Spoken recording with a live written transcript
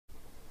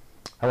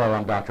Hello,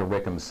 I'm Dr.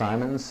 Wickham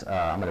Simons.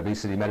 I'm an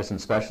obesity medicine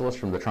specialist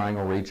from the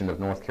Triangle region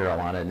of North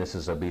Carolina, and this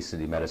is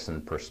Obesity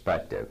Medicine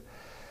Perspective.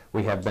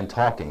 We have been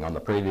talking on the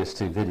previous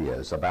two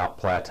videos about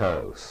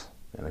plateaus.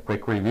 In a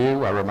quick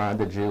review, I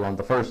reminded you on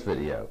the first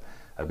video,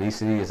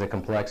 obesity is a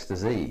complex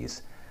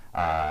disease.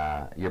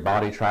 Your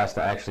body tries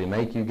to actually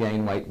make you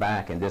gain weight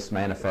back, and this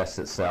manifests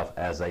itself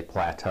as a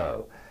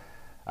plateau.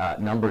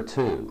 Number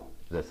two,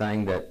 the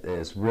thing that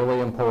is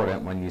really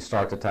important when you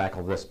start to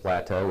tackle this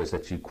plateau is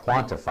that you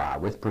quantify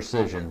with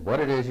precision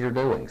what it is you're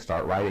doing.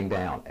 Start writing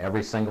down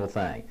every single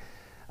thing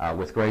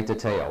with great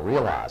detail.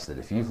 Realize that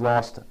if you've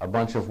lost a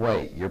bunch of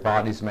weight, your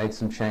body's made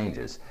some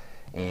changes,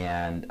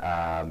 and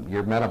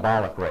your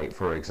metabolic rate,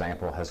 for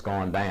example, has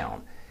gone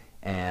down.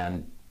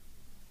 And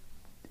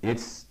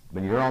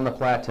when you're on the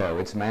plateau,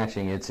 it's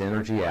matching its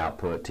energy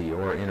output to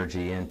your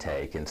energy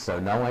intake. And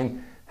so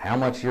knowing how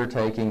much you're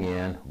taking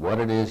in, what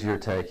it is you're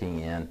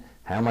taking in,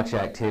 how much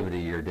activity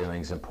you're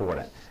doing is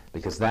important,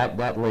 because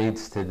that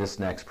leads to this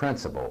next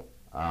principle.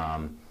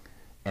 And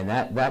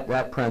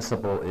that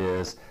principle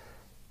is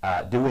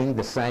doing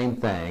the same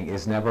thing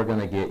is never going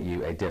to get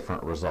you a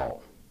different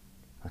result.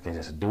 Okay,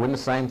 just doing the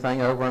same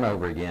thing over and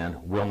over again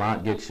will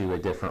not get you a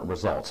different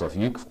result. So if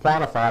you've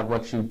quantified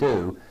what you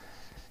do,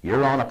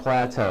 you're on a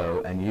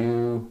plateau and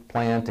you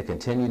plan to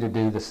continue to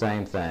do the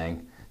same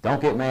thing,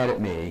 don't get mad at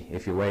me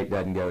if your weight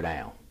doesn't go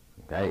down.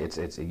 Okay?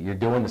 You're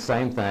doing the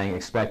same thing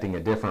expecting a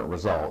different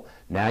result.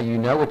 Now you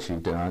know what you're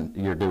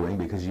doing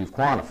because you've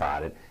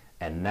quantified it,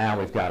 and now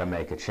we've got to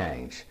make a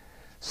change.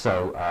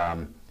 So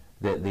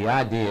the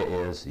idea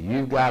is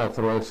you've got to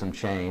throw some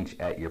change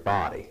at your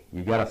body.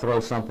 You've got to throw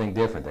something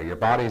different there. Your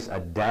body's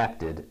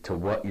adapted to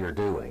what you're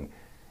doing,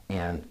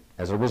 and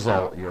as a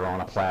result, you're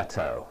on a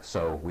plateau.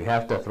 So we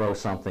have to throw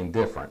something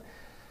different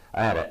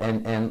at it.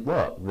 And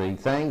look, the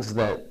things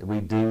that we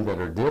do that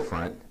are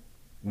different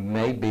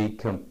may be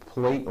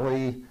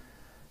completely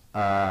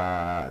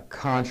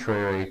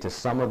contrary to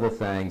some of the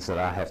things that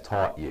I have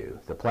taught you.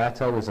 The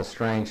plateau is a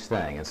strange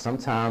thing, and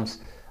sometimes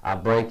I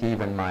break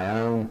even my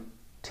own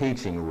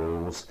teaching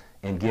rules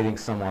in getting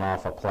someone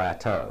off a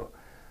plateau.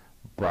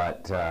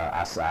 But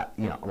I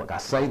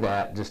say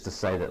that just to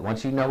say that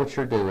once you know what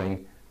you're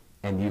doing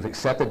and you've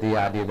accepted the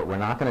idea that we're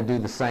not going to do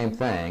the same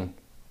thing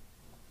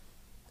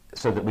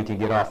so that we can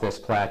get off this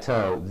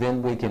plateau,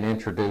 then we can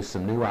introduce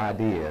some new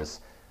ideas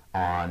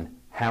on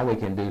how we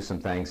can do some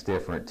things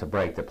different to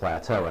break the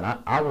plateau. And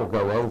I will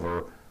go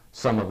over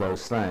some of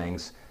those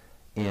things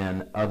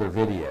in other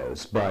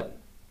videos, but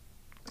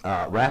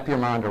wrap your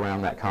mind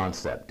around that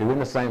concept. Doing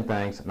the same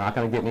things, not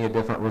going to get me a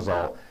different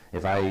result.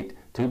 If I eat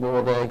 2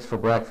 boiled eggs for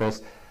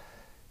breakfast,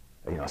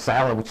 a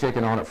salad with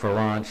chicken on it for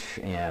lunch,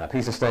 and a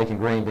piece of steak and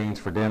green beans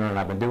for dinner, and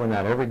I've been doing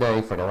that every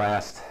day for the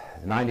last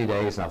 90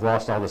 days, and I've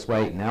lost all this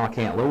weight, and now I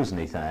can't lose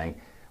anything,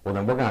 well,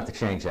 then we're going to have to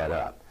change that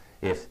up.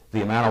 If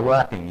the amount of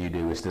walking you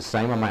do is the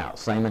same amount,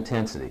 same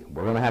intensity,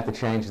 we're going to have to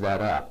change that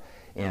up.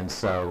 And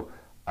so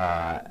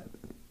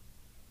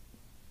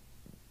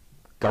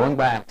going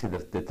back to the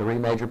three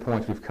major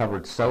points we've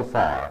covered so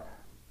far,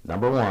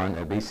 number one,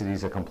 obesity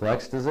is a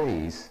complex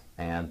disease,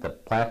 and the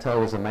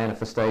plateau is a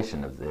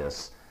manifestation of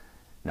this.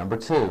 Number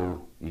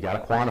two, you got to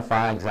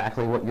quantify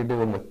exactly what you're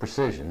doing with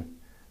precision,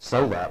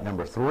 so that,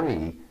 number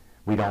three,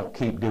 we don't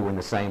keep doing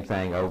the same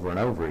thing over and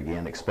over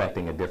again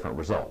expecting a different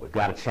result. We've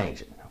got to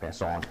change it. Okay,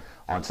 so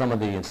on some of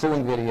the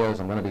ensuing videos,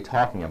 I'm going to be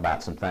talking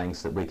about some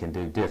things that we can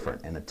do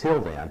different. And until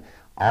then,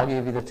 I'll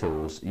give you the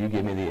tools, you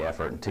give me the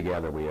effort, and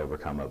together we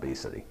overcome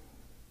obesity.